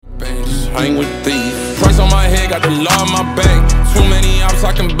hang with thieves. Price on my head, got the law on my back. Too many ops,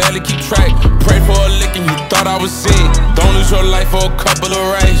 I can barely keep track. Pray for a lick and you thought I was sick. Don't lose your life for a couple of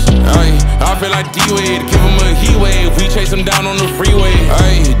racks. Ay, I feel like D-Wade, give him a heat wave. We chase him down on the freeway.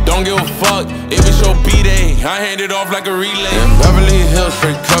 Ay, don't give a fuck if it's your B-Day. I hand it off like a relay. In Beverly Hills,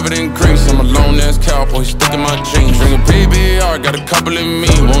 straight covered in grease. I'm a lone-ass cowboy, stuck in my jeans. Drinking PBR, got a couple in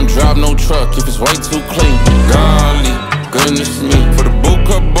me. Won't drive no truck if it's way too clean. Golly, goodness me. For the boot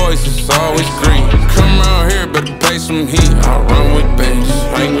cut boys, it's always green. Come around here, better pay some heat. I run with bands,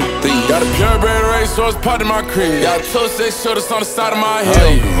 hang with thieves. Got a purebred racehorse part in my crib. Got 2 6 shooters on the side of my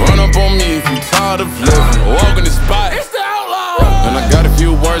hill. Run up on me if you tired of living. Walk in the spot. It's the outlaw. And I got a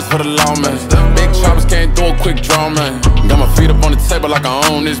few words for the lawman. Big choppers can't do a quick draw, man. Got my feet up on the table like I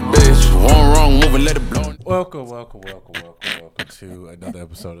own this bitch. One wrong move and let it blow. Welcome to another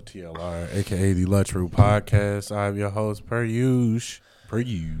episode of TLR, aka the Lunchroom Podcast. I'm your host, per usual.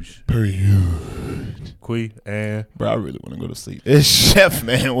 Quee and bro, I really want to go to sleep. This chef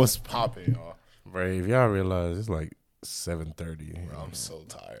man was popping, y'all. Brave. Y'all realize it's like 7:30. Bro, I'm so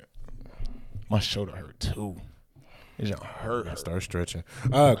tired. My shoulder hurt too. It just hurt. I start stretching.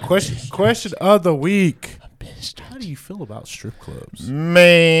 Question of the week. How do you feel about strip clubs?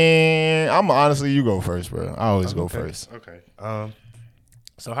 Man, honestly, you go first, bro. I always go first. Okay.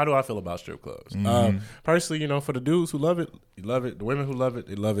 So how do I feel about strip clubs? Personally, for the dudes who love it, you love it. The women who love it,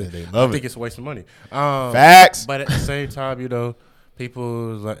 they love it. I think it's a waste of money. Facts. But at the same time,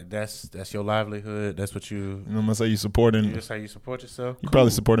 people like that's your livelihood. That's what you. I'm gonna say you supporting. That's how you support yourself. You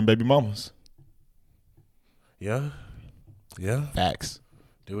probably supporting baby mamas. Yeah. Facts.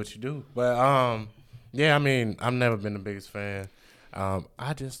 Do what you do. But yeah, I mean, I've never been the biggest fan.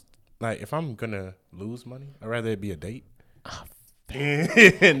 I just if I'm gonna lose money, I'd rather it be a date.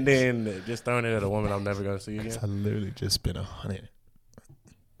 And then just throwing it at a woman I'm never gonna see again. I literally just spent $100.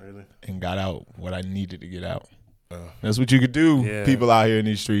 Really? And got out what I needed to get out. That's what you could do, people out here in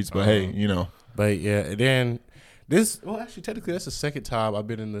these streets. But hey, But yeah, and then actually, technically, that's the second time I've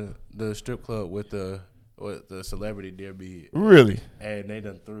been in the strip club with the celebrity Dearbeat. Really? And they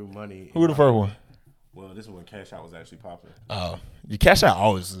done threw money. Who the first one? Well, this is when Cash Out was actually popping. Oh, you Cash Out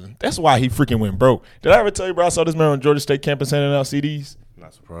always. That's why he freaking went broke. Did I ever tell you, bro? I saw this man on Georgia State campus handing out CDs.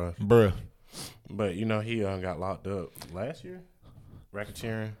 Not surprised, bruh. But he got locked up last year,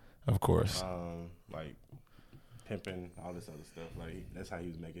 racketeering. Of course. Pimping, all this other stuff. That's how he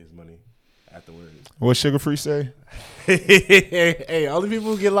was making his money afterwards. What Sugar Free say? Hey, all the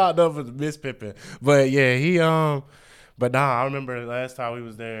people who get locked up is mispimping. But yeah, but I remember the last time we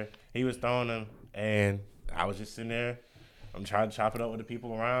was there, he was throwing them, and I was just sitting there. I'm trying to chop it up with the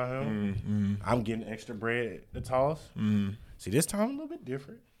people around him. I'm getting extra bread to toss. See, this time a little bit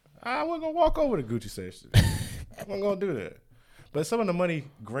different. I wasn't gonna walk over to Gucci section. I wasn't gonna do that. But some of the money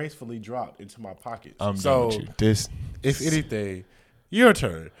gracefully dropped into my pockets. I'm done with you. If anything, your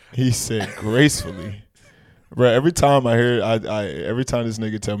turn. He said gracefully. Bro, every time I hear every time this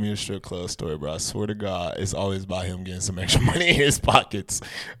nigga tell me a strip club story, bro, I swear to God, it's always about him getting some extra money in his pockets.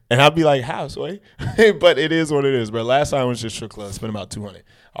 And I'll be like, how, Sway? But it is what it is, bro. Last time I was just strip club, I spent about $200.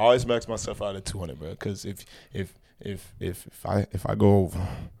 I always max myself out at $200, bro. Because if I go over,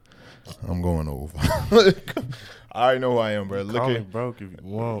 I'm going over. I already know who I am, bro. Call me broke if you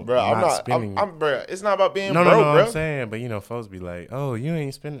want. Bro, I'm not spending. Bro, it's not about being broke, bro. I'm saying, but folks be like, oh, you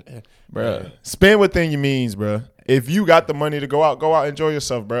ain't spending. Bro, spend within your means, bro. If you got the money to go out, enjoy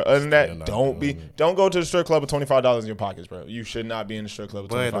yourself, bro. Other than that, don't go to the strip club with $25 in your pockets, bro. You should not be in the strip club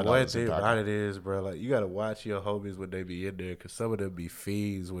with $25 in your pockets. But the way thing about it is, bro, you got to watch your homies when they be in there, because some of them be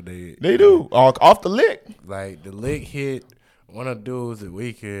fiends when they. They do. Off the lick. Like, the lick hit one of the dudes that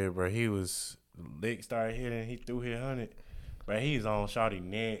weekend, bro. Lick started hitting, he threw his 100. But he's on Shawty's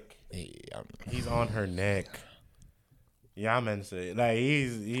neck. He's on her neck. Yeah, I meant to say,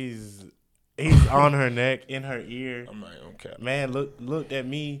 he's on her neck, in her ear. I'm like, okay. Man, looked at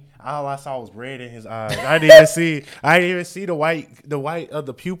me. All I saw was red in his eyes. I didn't even see the white of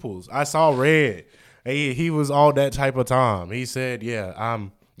the pupils. I saw red. He was on that type of time. He said, "Yeah,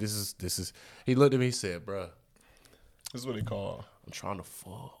 this is." He looked at me. He said, "Bruh, this is what he called. I'm trying to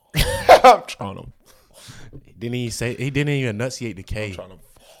fall." I'm trying to. He didn't even enunciate the K. I'm trying to.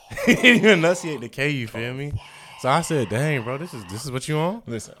 He didn't even enunciate the K. You feel me? So I said, "Dang, bro, this is what you on?"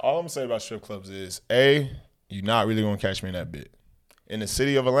 Listen, all I'm gonna say about strip clubs is, you're not really gonna catch me in that bit. In the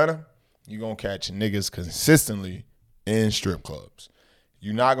city of Atlanta, you're gonna catch niggas consistently in strip clubs.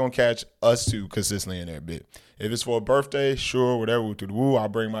 You're not gonna catch us two consistently in that bit. If it's for a birthday, sure, whatever, I'll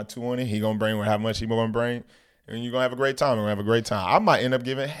bring my 200. He gonna bring how much he gonna bring. And you're going to have a great time. We're going to have a great time. I might end up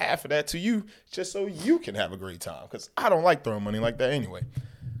giving half of that to you just so you can have a great time, because I don't like throwing money like that anyway.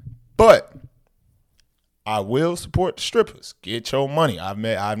 But I will support the strippers. Get your money.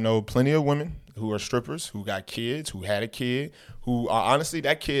 I know plenty of women who are strippers, who got kids, who had a kid, who are honestly,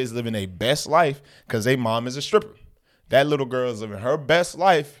 that kid is living a best life because their mom is a stripper. That little girl is living her best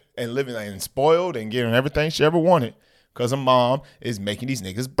life and living and spoiled and getting everything she ever wanted because her mom is making these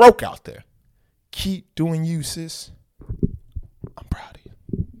niggas broke out there. Keep doing you, sis. I'm proud of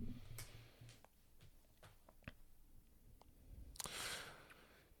you.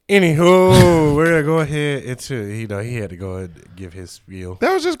 Anywho, we're gonna go ahead into he had to go ahead and give his spiel.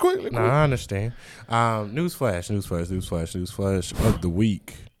 That was just quick. No, I understand. Newsflash of the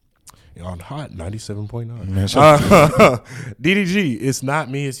week on Hot 97.9. DDG, It's Not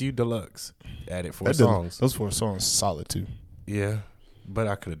Me, It's You Deluxe. Added 4 songs. Those 4 songs solid too. Yeah, but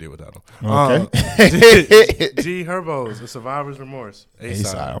I could have did without them. Okay. G Herbo's, A Survivor's Remorse.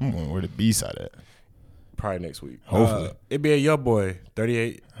 A-side. I'm going where the B-side at. Probably next week. Hopefully. NBA YoungBoy,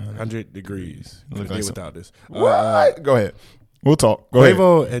 3,800 degrees. Could have like did without this. What? Go ahead. We'll talk. Go ahead.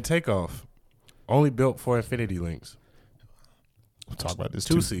 Quavo and Takeoff, only built for infinity links. We'll talk about this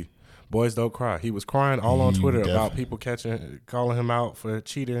too. Tusi, Boys Don't Cry. He was crying all on Twitter definitely. about people calling him out for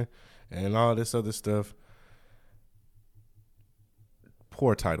cheating and all this other stuff.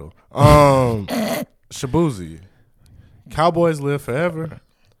 Poor title. Shabuzi, Cowboys Live Forever,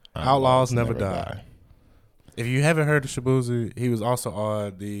 Outlaws Never Die. If you haven't heard of Shabuzi, he was also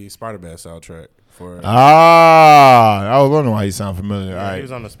on the Spider-Man soundtrack for. I was wondering why he sound familiar. Yeah, All right. he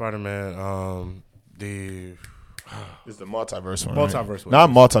was on the Spider-Man. It's the multiverse one. Multiverse one. Not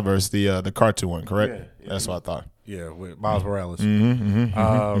multiverse. The cartoon one. Correct. Yeah, That's what I thought. Yeah, with Miles Morales.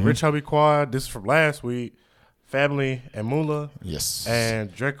 Mm-hmm. Rich Hubby Quad. This is from last week. Family and Moolah. Yes.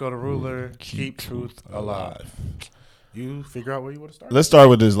 And Draco the Ruler. Keep Truth Alive. You figure out where you want to start. Let's start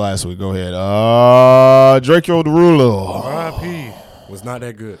with this last week. Go ahead. Draco the Ruler. R.I.P. was not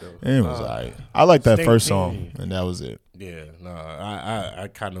that good though. It was alright. I like that Stink first Team. song, and that was it. Yeah, no, I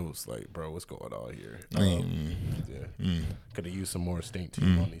kind of was like, bro, what's going on here? Could have used some more Stink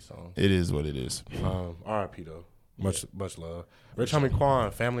Team on these songs. It is what it is. R.I.P. though, much love. Rich Homie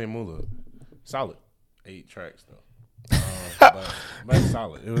Quan, Family and Moolah, solid. 8 tracks though, but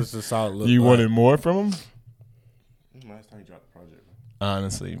solid. It was a solid look. You wanted more from him? Last time he dropped the project.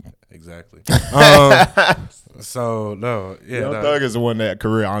 Honestly, Exactly. So no, yeah, Young Thug is the one that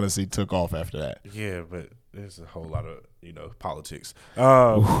career honestly took off after that. yeah, but there's a whole lot of politics.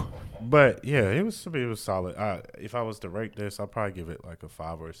 But yeah, it was solid. If I was to rate this, I'd probably give it like a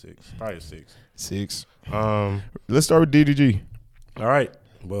 5 or a 6, probably a 6. 6. Um, Let's start with DDG. all right.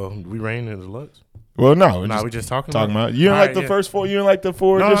 Well, we reign in the deluxe. Well, no, Nah, we just talking about. You didn't All like right, the yeah. first 4. You didn't like the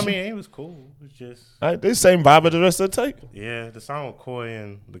 4. No, I edition? mean it was cool. It's just All right, they same vibe as the rest of the tape. yeah, the song with Koi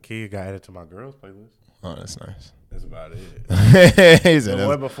and the kid got added to my girls playlist. Oh, that's nice. That's about it. He said The that's-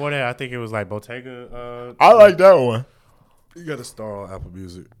 one before that, I think it was like Bottega. I like that one. You got a star on Apple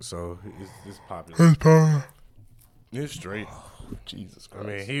Music, so it's popular. It's straight. Jesus I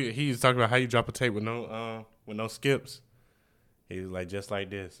Christ. mean, he was talking about how you drop a tape with no skips. He was like, just like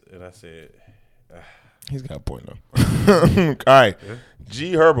this, and I said, He's got a point though. All right,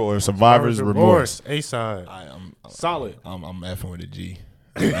 G Herbo or Survivor's Remorse. A side, I'm solid. I'm effing with a G.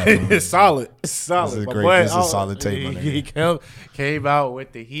 It's solid. It's solid. This is My great. boy, This is a solid tape, my He nigga. came out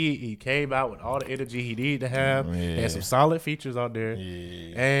with the heat. He came out with all the energy he needed to have. Yeah. Had some solid features out there.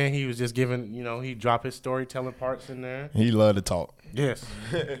 Yeah. And he was just giving, he dropped his storytelling parts in there. He loved to talk. Yes.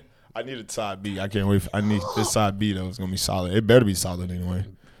 I need a side B. I can't wait. I need this side B though. It's gonna be solid. It better be solid anyway.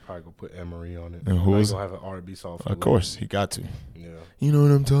 Probably gonna put Anne-Marie on it. And who Like, is- gonna have an R&B song. For Of course, he got to. Yeah. You know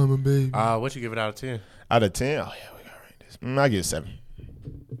what I'm talking about, baby. What you give it out of 10? Out of 10, oh yeah, we gotta rate this. I give it 7.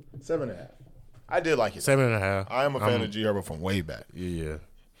 7.5. I did like it. 7.5. I am a fan of G Herbo from way back. Yeah.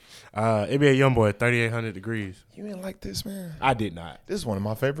 NBA YoungBoy, 3,800 degrees. You didn't like this, man? I did not. This is one of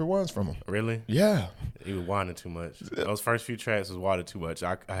my favorite ones from him. Really? Yeah, He was whining too much. Those first few tracks was whining too much.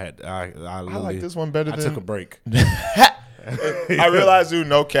 I like this one better I than. took a break. I realized, dude,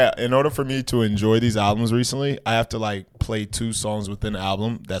 no cap. In order for me to enjoy these albums recently, I have to like play 2 songs within the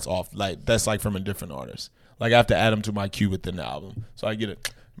album that's off, like that's like from a different artist. Like I have to add them to my queue within the album, so I get a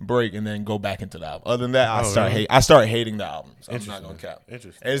break and then go back into the album. Other than that, I start hating the album. So I'm not gonna cap.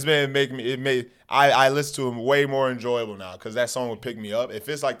 Interesting. And it's been making me. I listen to them way more enjoyable now because that song would pick me up. If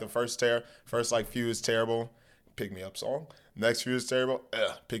it's like the first like few is terrible, pick me up song. Next few is terrible,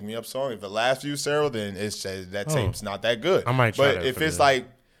 pick me up song. If the last few is terrible, then it's that tape's not that good. I might try But that if for it's the- like,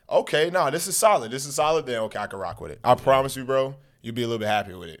 okay, this is solid. Then okay, I can rock with it. I promise you, bro, you'll be a little bit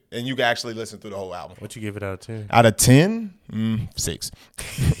happier with it, and you can actually listen through the whole album. What you give it out of 10? Out of 10, 6.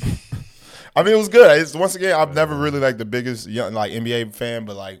 I mean, it was good. It's, once again, I've never really like the biggest young, like NBA fan,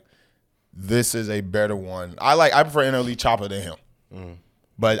 but like this is a better one. I prefer NLE Chopper than him,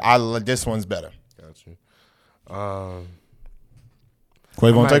 but this one's better. Got you.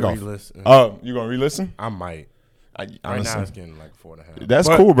 Quavo on Takeoff. Re-listen. Oh, you gonna re-listen? I might. Right Honestly, now it's getting like 4.5. that's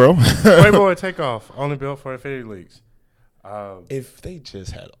But cool, bro. Quavo and Takeoff only built for Infinity Leagues. If they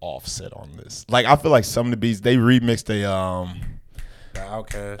just had Offset on this, like I feel like some of the beats they remixed The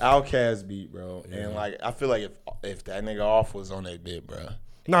Outkast. Outkast beat, bro, and like I feel like if that nigga Off was on that bit, bro,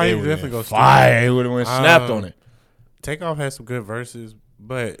 No, he it would've definitely been goes fire. It would have went snapped on it. Takeoff has some good verses,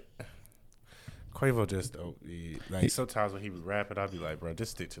 but Quavo just like sometimes when he was rapping, I'd be like, bro,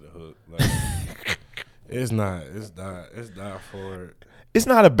 just stick to the hook. Like, it's not for it. It's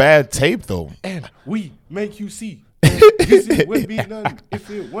not a bad tape though. And we make you see. You see, would be nothing if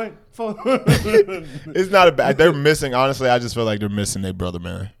it went for. It's not a bad. They're missing. Honestly, I just feel like they're missing their brother,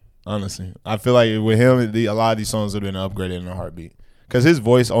 man. Honestly, I feel like with him, a lot of these songs would have been upgraded in a heartbeat. Because his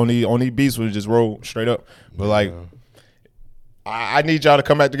voice on the beats would just roll straight up. But like, I need y'all to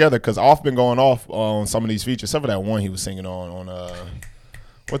come back together because Off been going off on some of these features. Except for that one he was singing on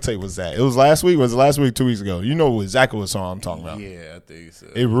what tape was that? It was last week. Was it last week? 2 weeks ago? You know exactly what song I'm talking about. Yeah, I think so.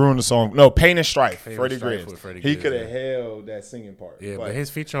 It ruined the song. No, Pain and Strife. Freddie Strife Grizz. with Freddie He Grizz, could have held that singing part. Yeah, but his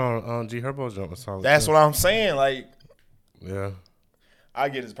feature on G Herbo's jump was solid. That's what I'm saying. Like, Yeah. I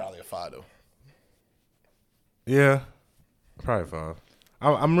get it's probably a 5 though. Yeah. Probably 5.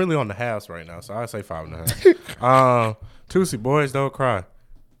 I'm really on the halves right now, so I'd say 5.5. Tootsie Boys Don't Cry.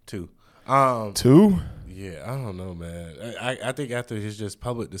 2. 2? Yeah, I don't know, man. I think after his just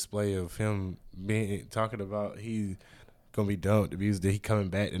public display of him talking about he gonna be done with the music, then he coming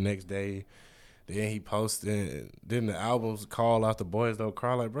back the next day, then he posted, then the album's call out the Boys Don't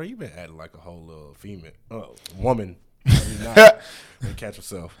Cry. Like, bro, you been acting like a whole little woman. Catch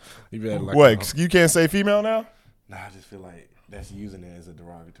yourself. You been acting like What? You can't say female now? Nah, I just feel like that's using it as a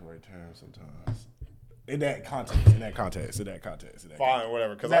derogatory term sometimes. In that context. Fine,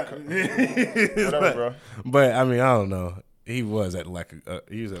 whatever. Whatever, bro. But I mean, I don't know. He was at like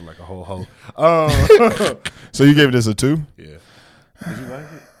a whole hoe. So you gave this a 2? Yeah. Did you like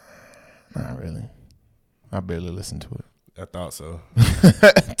it? Not really. I barely listened to it. I thought so.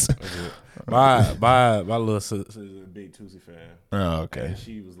 My little sister is a big Tootsie fan. Oh, okay. And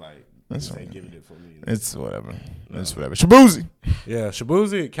she was like, ain't giving it for me. It's whatever. It's whatever. Shabuzi. Yeah,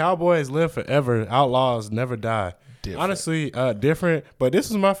 Shabuzi, Cowboys live forever. Outlaws never die. Different. Honestly, different. But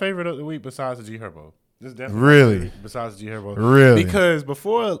this is my favorite of the week besides the G Herbo. This is definitely Really? besides the G Herbo. Really? Because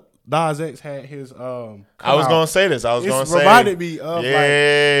before Nas X had his I was going to say this. it reminded me of yeah. like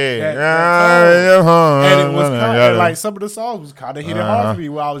Yeah. and it was kind of like some of the songs was kind of hitting hard for me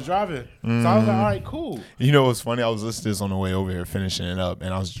while I was driving. So I was like, all right, cool. You know what's funny? I was listening to this on the way over here, finishing it up,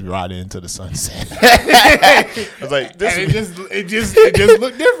 and I was riding into the sunset. I was like, this. And it just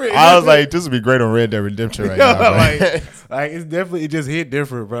looked different. I was like, this would be great on Red Dead Redemption right now. Bro. like it's definitely, it just hit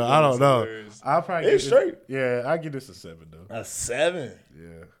different, bro. I don't know. hilarious. I'll probably It's straight. Yeah, I give this a 7 though. A 7. Yeah,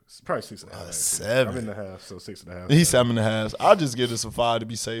 it's probably 6.5. A 7. I'm in the half, so 6.5. He's 7.5. I'll just give this a 5 to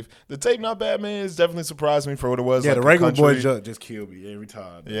be safe. The tape not bad, man. It's definitely surprised me for what it was. Yeah, like the regular country. boy jump just killed me every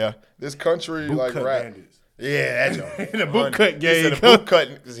time. Yeah, this country Boot like cut rap. bandits. Yeah, that joint. The boot cut He said game. the boot cut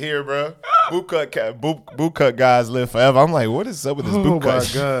is here, bro. Boot cut guys live forever. I'm like, what is up with this Oh boot my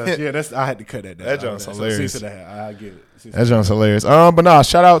cut? gosh! Yeah, I had to cut that down. That joint's So hilarious. 6.5. I get it. That joint's hilarious. But nah,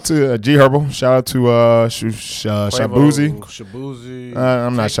 shout out to G Herbo. Shout out to Shabuzi. Shabuzi.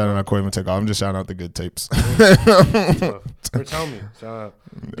 I'm not shouting out Quavo Takeoff. I'm just shouting out the good tapes. Rich homie. Shout out.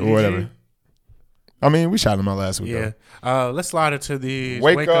 Whatever. I mean, we shouted him out last week. Yeah. Though. Let's slide into the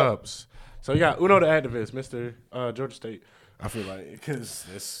Wake up. ups. So you got Uno the activist, Mr. Georgia State. I feel like because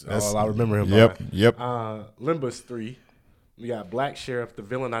that's all I remember him by. Yep. Limbus 3. We got Black Sheriff, the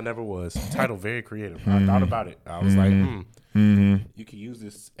villain I never was. Title very creative. I thought about it. I was like, you can use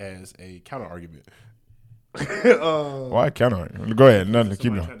this as a counter argument. Why counter? Go ahead. Nothing. Keep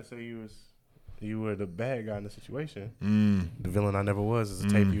Somebody going. tried to say you were the bad guy in the situation. The villain I never was is a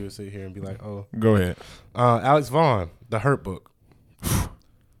tape you would sit here and be like, oh. Go ahead. Alex Vaughn, The Hurt Book.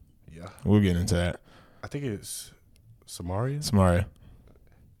 Yeah. We'll get into that. I think it's Samaria. Samaria.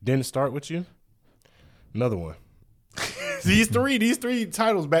 Didn't Start With You. Another one. These three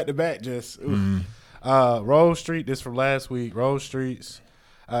titles back to back just. Rose Street, this from last week. Rose Streets,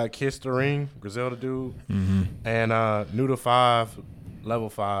 Kiss the Ring, Griselda Dude, and Nuda 5, Level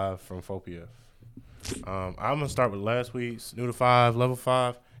 5 from Phopia. I'm gonna start with last week's Nuda 5, Level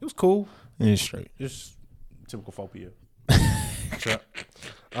 5. It was cool. Yeah, straight. Just typical Phopia.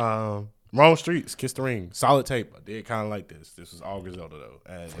 Wrong Streets, Kiss the Ring, solid tape. I did kind of like this. This was all Griselda though,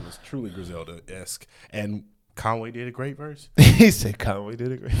 and it was truly Griselda-esque. And Conway did a great verse. He said Conway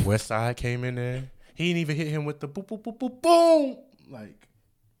did a great. Westside came in there. He didn't even hit him with the boom, boom, boom, boom, boom. Like,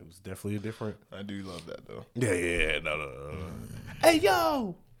 it was definitely a different. I do love that though. Yeah, no. Hey,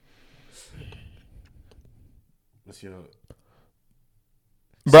 yo. What's your...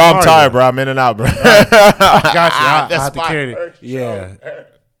 Bro, I'm Samaria. tired, bro. I'm in and out, bro. I got you. I That's have to my carry it. first Yeah.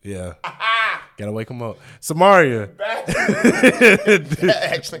 Yeah. Gotta wake him up. Samaria.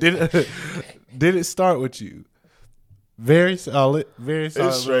 Did it start with you? Very solid. Very solid.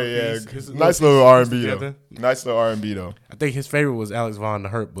 It's straight, yeah. piece. His Nice little little R&B pieces though. together. Nice little R&B though. I think his favorite was Alex Vaughn, The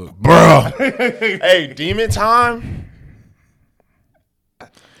Hurt Book. Bro. Hey, Demon Time.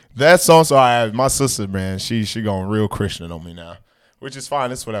 That song, so I have my sister, man. She going real Christian on me now, which is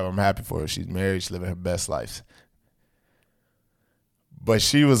fine. It's whatever. I'm happy for her. She's married. She's living her best life. But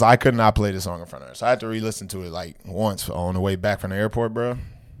I could not play the song in front of her, so I had to re-listen to it like once on the way back from the airport, bro.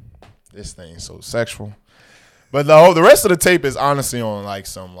 This thing's so sexual. But the rest of the tape is honestly on like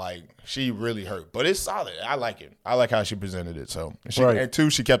some like she really hurt, but it's solid. I like it. I like how she presented it. So and two,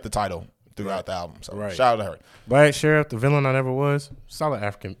 she kept the title throughout the album. So shout out to her. Black Sheriff, The Villain I Never Was, solid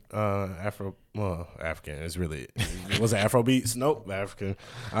African, African. It's really it wasn't Afro beats. Nope, African.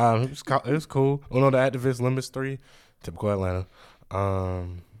 It was cool. Uno the Activist, Limits 3, typical Atlanta.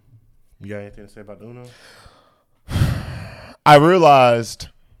 You got anything to say about Uno? I realized,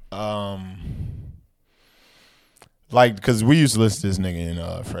 like, because we used to listen to this nigga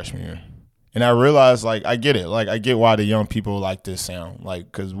in freshman year. And I realized, like, I get it. Like, I get why the young people like this sound.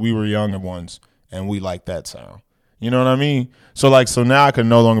 Like, because we were younger ones, and we like that sound. You know what I mean? So now I can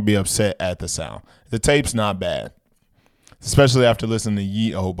no longer be upset at the sound. The tape's not bad. Especially after listening to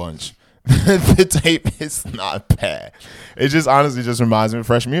Yeet a whole bunch. The tape is not bad. It just honestly just reminds me of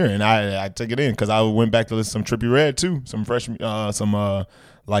freshman year, and I took it in because I went back to listen to some Trippie Redd too, some freshman,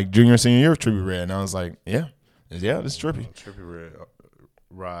 like junior senior year of Trippie Redd, and I was like, yeah, this is Trippie. Trippie Redd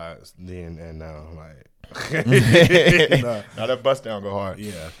rides then and now, like now that bust down go hard.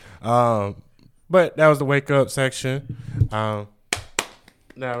 Yeah. But that was the wake up section. Now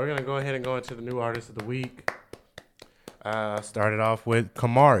we're gonna go ahead and go into the new artist of the week. Started off with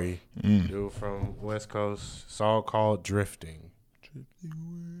Kamari, dude from West Coast, song called Drifting.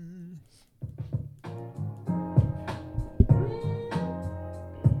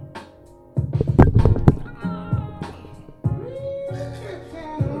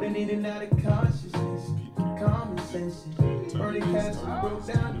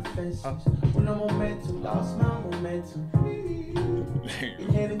 When I'm momentum, lost my momentum.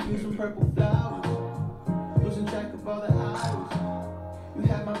 Inhaling through some purple flowers. Losing track of all the hours. You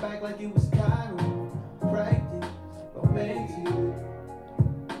had my back like it was Cairo. Practice, romantic.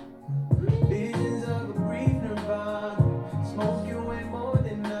 Visions of a brief nirvana. Smoking way more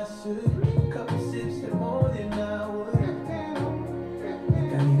than I should. Couple sips and more than I would.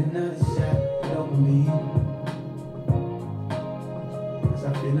 Think I need another shot of dopamine. Cause I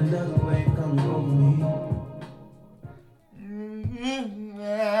feel another wave coming over me.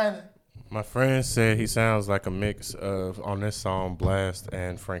 My friend said he sounds like a mix of, on this song, Blast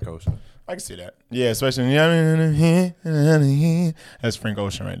and Frank Ocean. I can see that. Yeah, especially that's Frank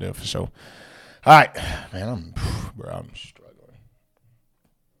Ocean right there for sure. All right, man, I'm struggling.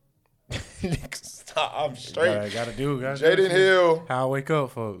 I'm straight. Gotta do. Jaden Hill. How I wake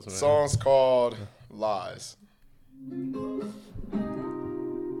up, folks. Man. Song's called Lies.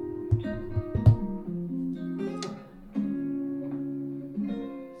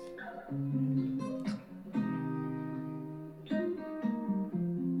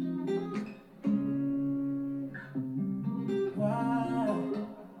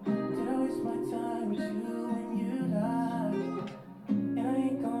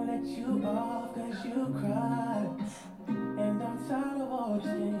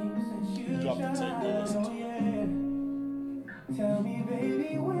 Tell me,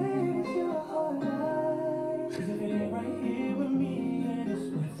 baby, where's your heart lies? 'Cause if it ain't right here with me, and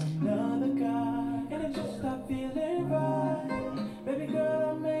it's with another guy, and it just stopped feeling right. Baby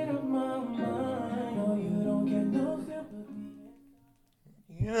girl, I made up my mind. No, you don't get no sympathy.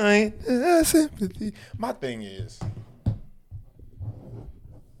 You ain't sympathy. My thing is,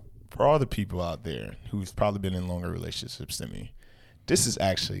 for all the people out there who's probably been in longer relationships than me, this is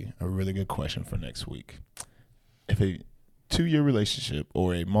actually a really good question for next week. If a 2-year relationship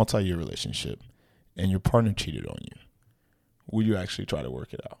or a multi-year relationship and your partner cheated on you, will you actually try to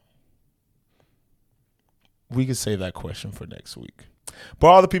work it out? We could save that question for next week. But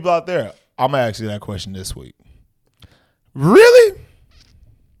all the people out there, I'm going to ask you that question this week. Really?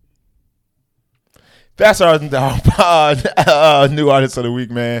 That's our new artist of the week,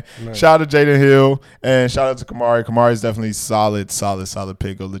 man. Nice. Shout out to Jaden Hill and shout out to Kamari. Kamari's definitely solid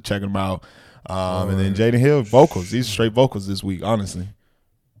pick. Go check him out. And then Jaden Hill, vocals. These are straight vocals this week, honestly.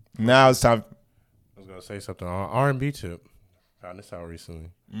 Now it's time. I was gonna say something on R&B tip. Found this out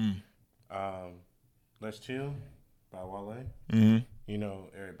recently. Let's Chill by Wale. Mm-hmm. You know,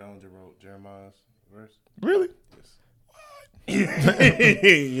 Eric Bellinger wrote Jeremiah's verse. Really?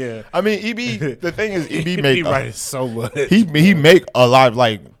 Yeah. I mean, EB. The thing is, EB He make writes so much. he make a lot.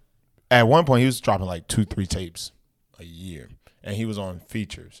 Like at one point, he was dropping like 2-3 tapes a year, and he was on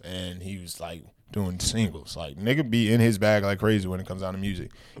features, and he was like doing singles. Like nigga be in his bag like crazy when it comes down to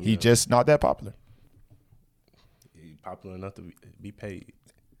music. He just not that popular, He's popular enough to be paid.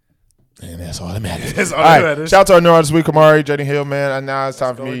 and that's all that matters. That's all All that right, matters. shout out to our new artist week, Kamari, Jaden Hill, man. And now it's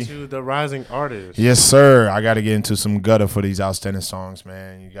time for Go me. to the rising artist. Yes, sir. I got to get into some gutter for these outstanding songs,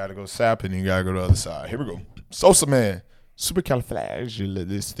 man. You got to go sap and you got to go to the other side. Here we go. Sosa Man,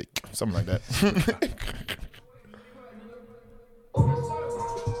 Supercalifragilistic, something like that.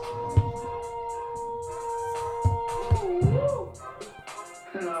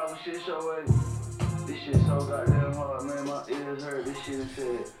 Nah, shit so way. This shit so goddamn hard, man. My ears hurt. This shit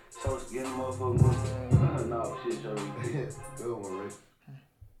said, so getting motherfucker moving. Nah, shit so way. Good one, Rick.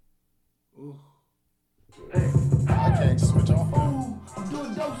 I can't switch off. Ooh, I'm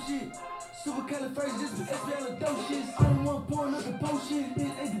doing dope shit. Supercalifragilistic, I don't want pouring up the potion.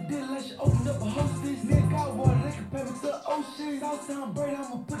 This ain't the deal like she opened up a hostess. Nigga got water, they compare me to the ocean. Southtown Brady,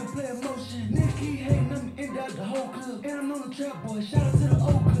 I'ma put the play in motion. Nigga keep hating on me, end out the whole club. And I'm on the trap boy, shout out to the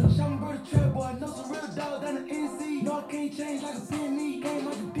old club. Shout my brother trap boy, know some real dog down the NC. No, I can't change like a penny. Came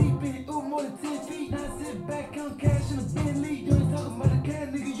out the deep end, ooh, more than 10 feet. Now I sit back, count cash in a Bentley. You ain't talking about a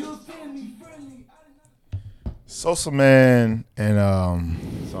cat, nigga, you offend me. Friendly. Sosa Man and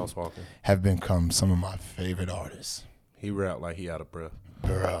Sauce Walker. have become some of my favorite artists. He rap like he out of breath.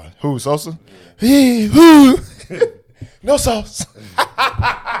 Bruh. Who, Sosa? Yeah. Who? No sauce.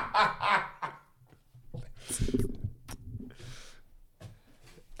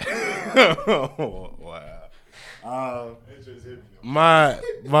 Wow.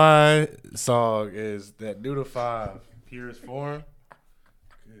 My song is that New to 5 Purest Form.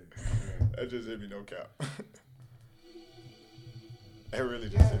 That just hit me, no cap. It really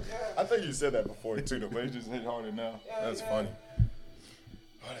just hit me. I think you said that before too, though, but it just hit harder now. That's funny.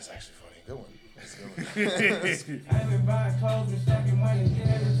 Oh, that's actually funny. Good one. That's a good one. I've been buying clothes and stacking money. Get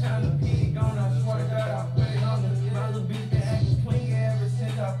every time the pig on, I swear to God, I put it on them. My little bitch been acting clean ever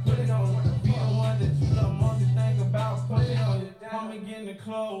since I put it on. Be the one that you love most to think about, put it on you. Homie get in the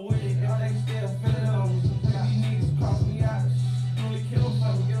club with it, y'all they still feeling on me. These niggas cross me out, really kill them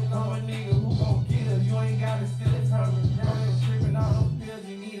for me. I'm a nigga who gon' get her, you ain't gotta steal it from me. I'm tripping all those pills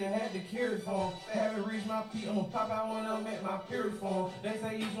you need, I had to carry for 'em. Haven't reached my peak, I'ma pop out when I'm at my period form. They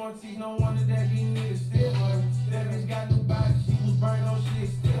say each one teach, no wonder that these niggas still burn. That bitch got new body, she was burning on shit,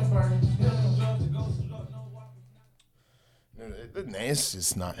 still burning. Still some drugs to go through, no walking. The name's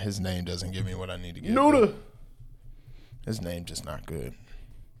just not. His name doesn't give me what I need to get. Nuda. His name just not good.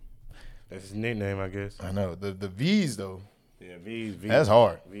 That's his nickname, I guess. I know the V's though. Yeah, V's. That's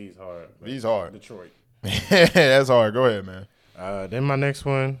hard. V's hard. V's hard. Detroit. That's hard. Go ahead, man. Then my next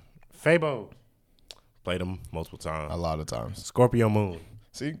one, Fabo. Played him multiple times. A lot of times. Scorpio Moon.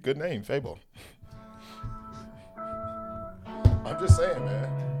 See, good name, Fable. I'm just saying, man.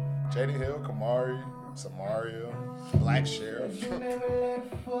 Jaden Hill, Kamari, Samaria, Black Sheriff. You never let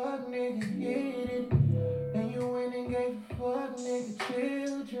a fuck nigga get it. And you went and gave a fuck nigga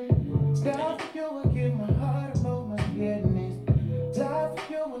children. Die for you and give my heart about my goodness. Die for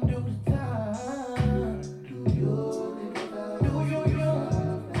you and do the time. Do you?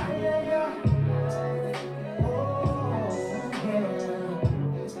 Ay, ay, ay. Oh, yeah.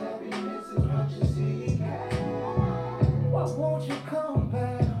 This happiness is what you seek. Why won't you come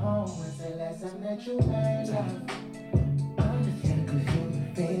back home and say last time that you made love? Understand 'cause you be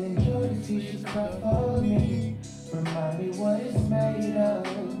feeling joy to see she cry for me. Remind me what it's made of.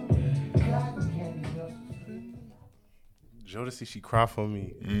 Cotton candy. Jodeci, she cry for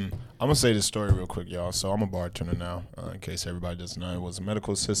me. I'm gonna say this story real quick, y'all. So I'm a bartender now. In case everybody doesn't know, I was a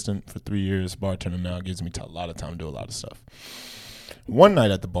medical assistant for 3 years. Bartender now gives me a lot of time to do a lot of stuff. One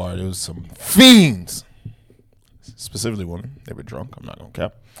night at the bar, there was some fiends, specifically women. They were drunk. I'm not gonna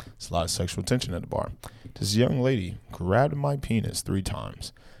cap. It's a lot of sexual tension at the bar. This young lady grabbed my penis 3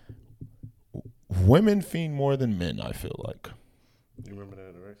 times. Women fiend more than men, I feel like. You remember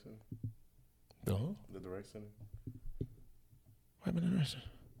that direction? Uh-huh. The direction? What happened in the rest?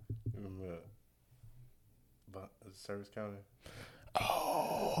 You remember that? But Service County?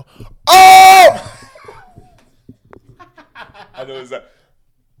 Oh! I know exactly.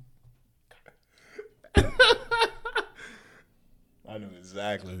 I know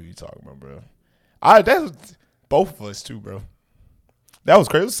exactly who you talking about, bro. That's both of us too, bro. That was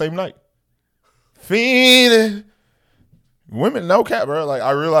crazy. It was the same night. Fiending. Women, no cap, bro. Like,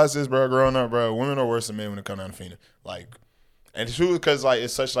 I realized this, bro, growing up, bro. Women are worse than men when it comes down to fiending. Like, and it's true because, like,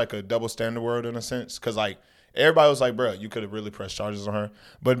 it's such, like, a double standard world in a sense. Because, like, everybody was like, bro, you could have really pressed charges on her.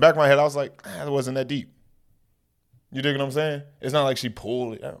 But in the back of my head, I was like, it wasn't that deep. You dig what I'm saying? It's not like she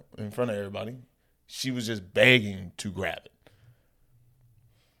pulled it out in front of everybody. She was just begging to grab it.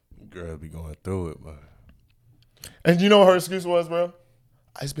 Girl be going through it, but And you know what her excuse was, bro?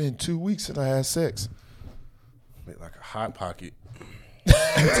 It's been 2 weeks since I had sex. like a hot pocket.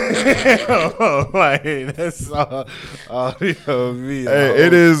 Like that's all you know, me. Hey,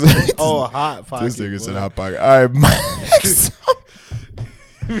 it is. Oh, hot pocket. This nigga said hot pocket. All right, Mike.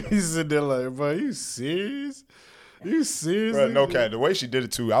 He's sitting there like, bro, you serious? You serious? Bro, no cat. The way she did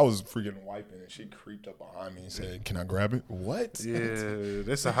it too, I was freaking wiping, and she creeped up behind me and said, "Can I grab it?" What? Yeah,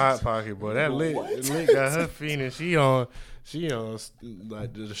 that's a hot pocket, boy. That lick got her feeling. She on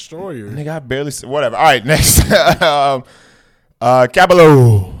like the destroyer. Nigga, I barely said whatever. All right, next.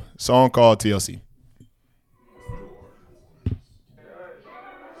 Cabello, song called TLC. He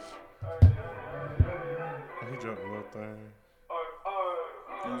dropped a little thing.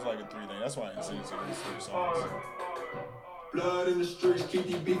 It was like a 3 thing. That's why I didn't sing it. It's songs. Blood in the streets, keep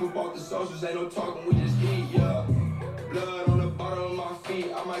these beef about the socials. Ain't no talking, we just eat, yeah. Blood on the bottom of my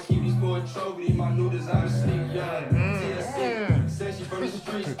feet. I might keep these for a trophy. These my new designer sneak, yeah. TSC, said she from the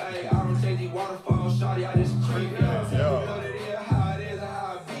streets. Ayy, I don't take these waterfalls, shawty, I just creep, yeah. Know that it is how it is and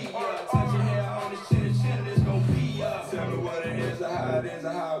how it be, yeah. Touch your hair on this shit and it's gon' be, yeah. Tell me what it is and how it is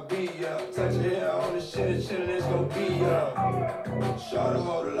and how it be, yeah. Touch your hair on this shit and it's gon' be, yeah. Shawty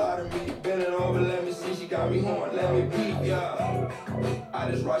hold a lot of me, bend it over, let me see. She got me horn, let me peek, yeah. I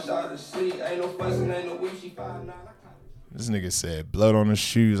just rushed out of sleep, ain't no fussing, ain't no weep. She 5'9". This nigga said, blood on his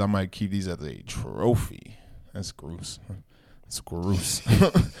shoes. I might keep these as a trophy. That's gross. That's gross.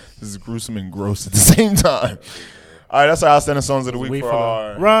 This is gruesome and gross at the same time. All right, that's our outstanding songs of the week for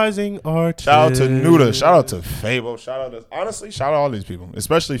our rising artist. Shout out to Nuda. Shout out to Fabo. Shout out to, honestly, shout out to all these people,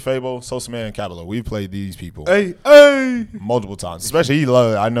 especially Fabo, Sosa Man, and Cabello. We've played these people multiple times. Especially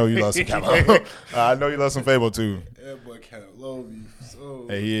I know you love some Cabello. I know you love some Fabo too. That boy Cabello be so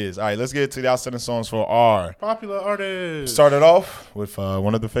Hey, he is. All right, let's get to the outstanding songs for our popular artist. Started off with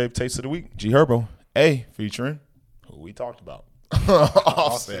one of the fave tapes of the week, G Herbo, A, featuring who we talked about,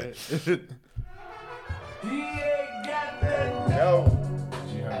 Offset. Yo.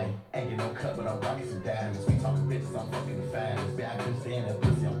 Ain't get no cut, but I'm rocking some diamonds. We talking bitches, I'm fucking fast. Be I couldn't stay in that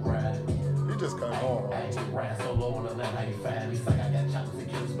pussy, I'm grinding. He just come on. I ain't ran solo on the land, how you find me? Like I got choppers and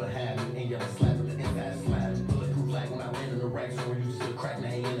killers behind me. And yellow slap with the inside slide. Bulletproof like when I land in the racks. So when you still crack, now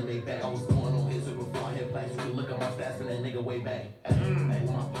ain't in the make back. I was going on hits before I hit blacks. You look at my stats and that nigga way back. Hey, when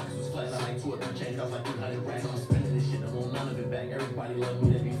my pockets was flat, I like 2 or 3 chains. I was like 300 racks. I'm spending this shit, I want none of it back. Everybody love me,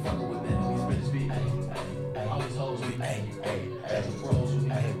 they be fucking with that. These bitches be, all these hoes with me, bros with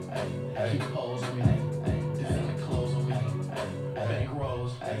me, keep hoes with me, designer clothes with me, bank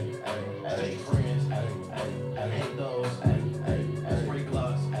rolls, fake friends, hate those, spray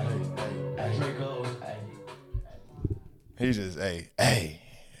gloves, Dracos. He just, hey.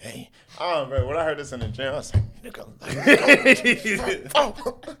 Oh, bro, when I heard this in the gym, I was like, nigga.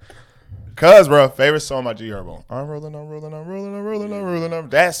 Cuz, bro, favorite song by G Herbo. I'm rolling.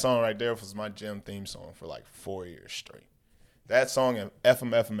 That song right there was my gym theme song for like 4 years straight. That song and F 'em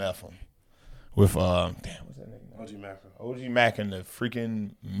with, what's that name? OG Mac and the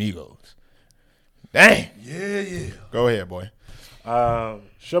freaking Migos. Dang. Yeah. Go ahead, boy.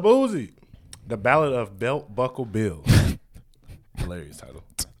 Shabuzi, The Ballad of Belt Buckle Bill. Hilarious title.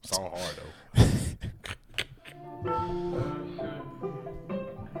 Song hard though.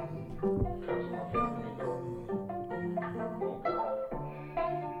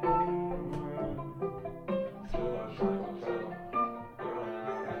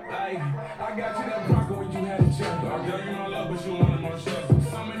 I got you that Bronco when you had a check. I gave you my love, but you wanted more checks.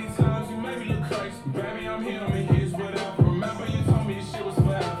 So many times you made me look crazy. Baby, I'm here, here's whatever. Remember you told me this shit was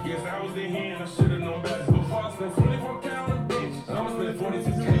forever. Guess I was the hand, I should've known better. Before I spent 24K on a bitch, I'ma spend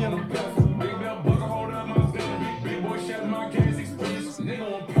 42K on a best. Big belt buckle, hold up my stand. Big boy chef, my gas express. Nigga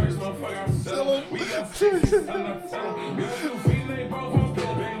on purse, motherfucker, I'm selling. We got 6, I'm not selling. Got 2 feet, they both on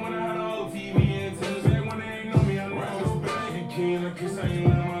bed. Back when I had an old TV and tennis. Back when they ain't know me, I know bad. You can't, I guess I ain't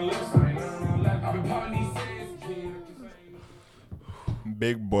learning my lesson.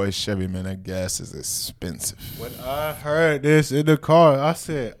 big boy Chevy, man, that gas is expensive. When I heard this in the car, I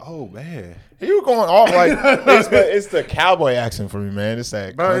said, "Oh man." He was going off like it's the cowboy accent for me, man. It's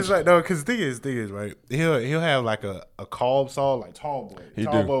that. Bro, it's like no, because the thing is, right? He'll have like a calm song, like Tall Boy. He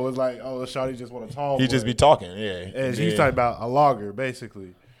Tall do. Boy was like, "Oh, Shawty just want a tall boy." he just be talking, yeah. And he's talking about a logger,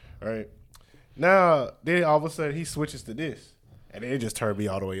 basically, right? Now, then all of a sudden he switches to this, and it just turned me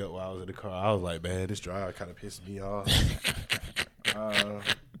all the way up while I was in the car. I was like, man, this drive kind of pissed me off.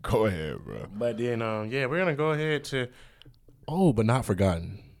 Go ahead, bro. But then, yeah, we're gonna go ahead to, but not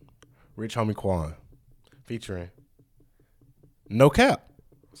forgotten, Rich Homie Quan, featuring No Cap,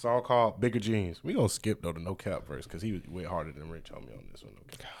 a song called Bigger Jeans. We gonna skip though the No Cap verse because he went harder than Rich Homie on this one. No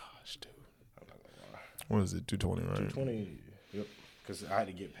Cap. Gosh, dude. What is it? 220, right? 220. Yep. Because I had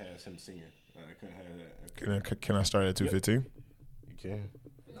to get past him singing. I couldn't have that. Can I start at 215? You can.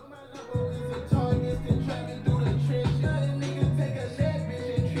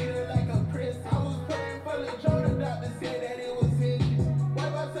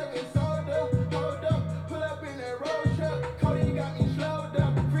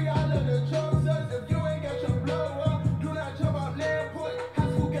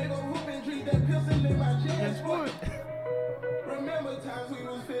 Remember times we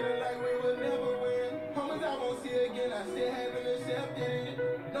was feeling like we would never win. Homies I won't see again, I still haven't accepted it.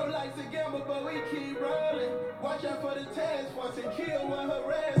 No likes to gamble, but we keep rolling. Watch out for the task force and kill one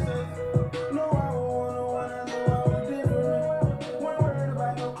harassers. No, I don't wanna one, I know I was different. One word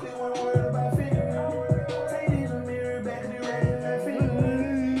about no clip, one word about figuring. Take it in the mirror, back to right in that figuring.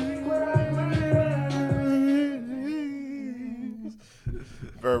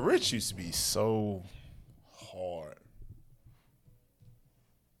 Bro, Rich used to be so hard.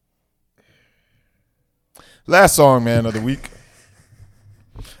 Last song, man, of the week.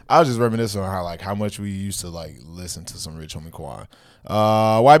 I was just reminiscing on how much we used to like listen to some Rich Homie Quan.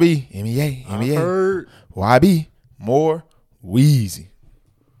 YB, MEA, Heard. YB, more Weezy. These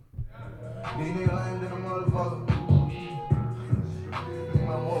niggas lame than a motherfucker.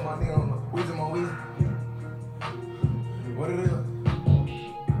 My nigga on my Weezy, my Weezy. What it is?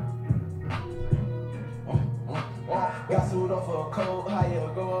 Got sued up for a cold, how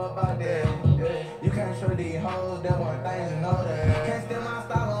you go about that? Yeah. You can't show these hoes, that one thing you know that. Can't steal my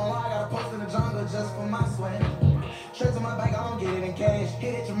style on why I got a post in the jungle just for my sweat. Straight to my bank, I don't get it in cash.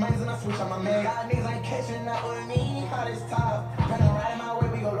 Hit your mains and I switch on my man. Got niggas ain't catching up with me, how this top. Kinda right in my way,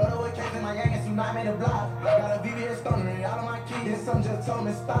 we go load with case in my gang and tsunami in the block. Got a VVS stoner out of my key, this some just told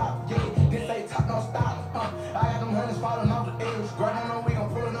me stop. Yeah, this ain't top, no stop. I got them hundreds falling off the edge. Grab on them, we gon'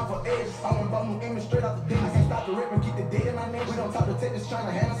 pull it off an edge. I want bum new image straight off the demons. Can't stop the rip and keep the dead in my name. We don't talk to Texas trying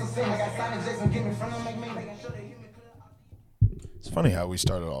to handle some sin. I got Simon Jackson, get me from them, make me. Making sure they hear me clear. It's funny how we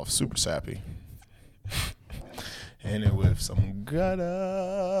started off super sappy. Ended with some gutter.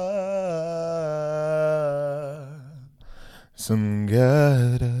 Some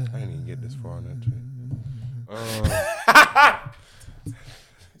gutter. I didn't even get this far in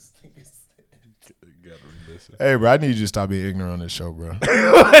Hey, bro, I need you to stop being ignorant on this show, bro. All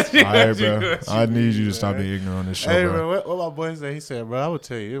right, bro. I need you to stop being ignorant on this show, Hey, bro. bro, what my boy said? He said, bro, I would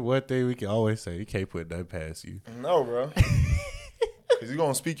tell you one thing we can always say. You can't put nothing past you. No, bro. Because you're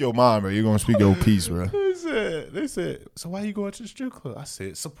going to speak your mind, bro. You're going to speak your piece, bro. They said, so why you going to the strip club? I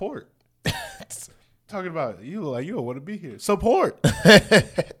said, support. Talking about you look like you don't want to be here. Support.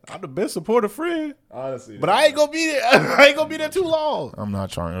 I'm the best supporter friend. Honestly. But I ain't gonna be there. I ain't gonna be there too long. I'm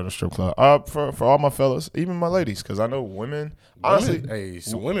not trying to go to the strip club. For all my fellas, even my ladies, because I know women, honestly, Hey,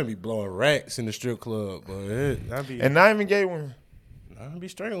 so women be blowing racks in the strip club, but I be and not even gay women. I be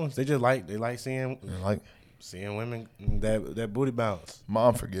straight ones. They just like seeing Like, women that booty bounce.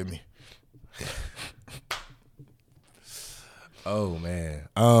 Mom, forgive me. Oh man.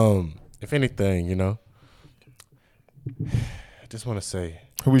 If anything, I just want to say,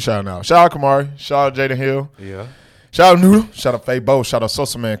 Who we shouting out? Shout out Kamari. Shout out Jaden Hill. yeah. Shout out Noodle. Shout out Faye Bo. Shout out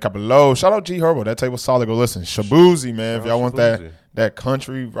Sosa Man Capello. Shout out G Herbo. That tape was solid. Go listen. Shabuzi, man. If Shout y'all out want Shabuzi. that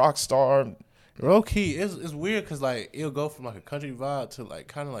country rock star. Low key, it's weird because like it'll go from like a country vibe to like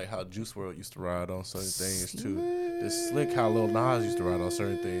kind of like how Juice WRLD used to ride on certain things too. It's slick how Lil Nas used to ride on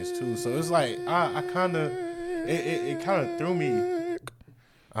certain things too. So it's like I kind of it kind of threw me.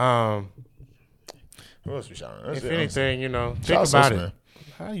 Who else we shouting out? If anything, think Shout out about Sosa it. Man.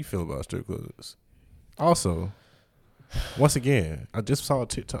 How do you feel about strip clubs? Also, once again, I just saw a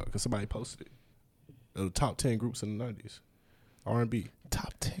TikTok because somebody posted it. The top 10 groups in the 90s, R&B.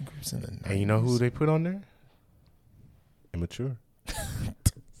 Top 10 groups in the 90s. And you know who they put on there? Immature.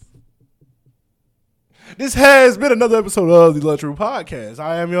 This has been another episode of the Lunchroom Podcast.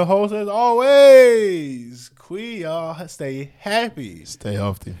 I am your host, as always, Quee. Y'all stay happy. Stay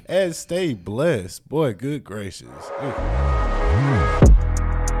healthy. And stay blessed. Boy, good gracious.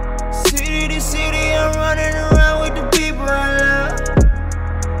 City to city, I'm running around with the people I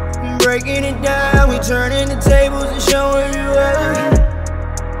love. Breaking it down, we turning the tables and showing you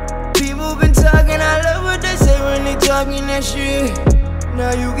up. People been talking, I love what they say when they talking that shit.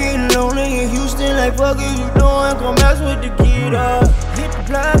 Now you getting lonely in Houston, like fuck is you doing? Come mess with the kid up. Hit the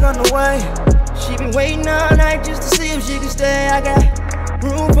plug on the way. She been waiting all night just to see if she can stay. I got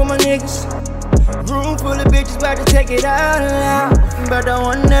room for my niggas, room full of bitches about to take it out and out. But the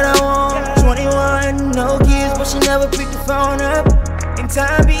one that I want, 21, no kids, but she never picked the phone up. And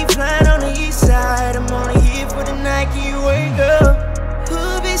time be flying on the east side. I'm only here for the night, can you wake up?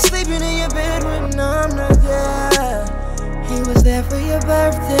 Who'll be sleeping in your bed when I'm not there? He was there for your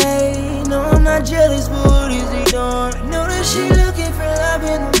birthday. No, I'm not jealous, but what is he doing? Know that she looking for love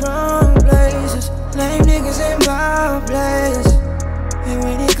in the wrong places. Lame niggas in my place. And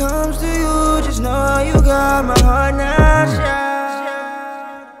when it comes to you, just know you got my heart now.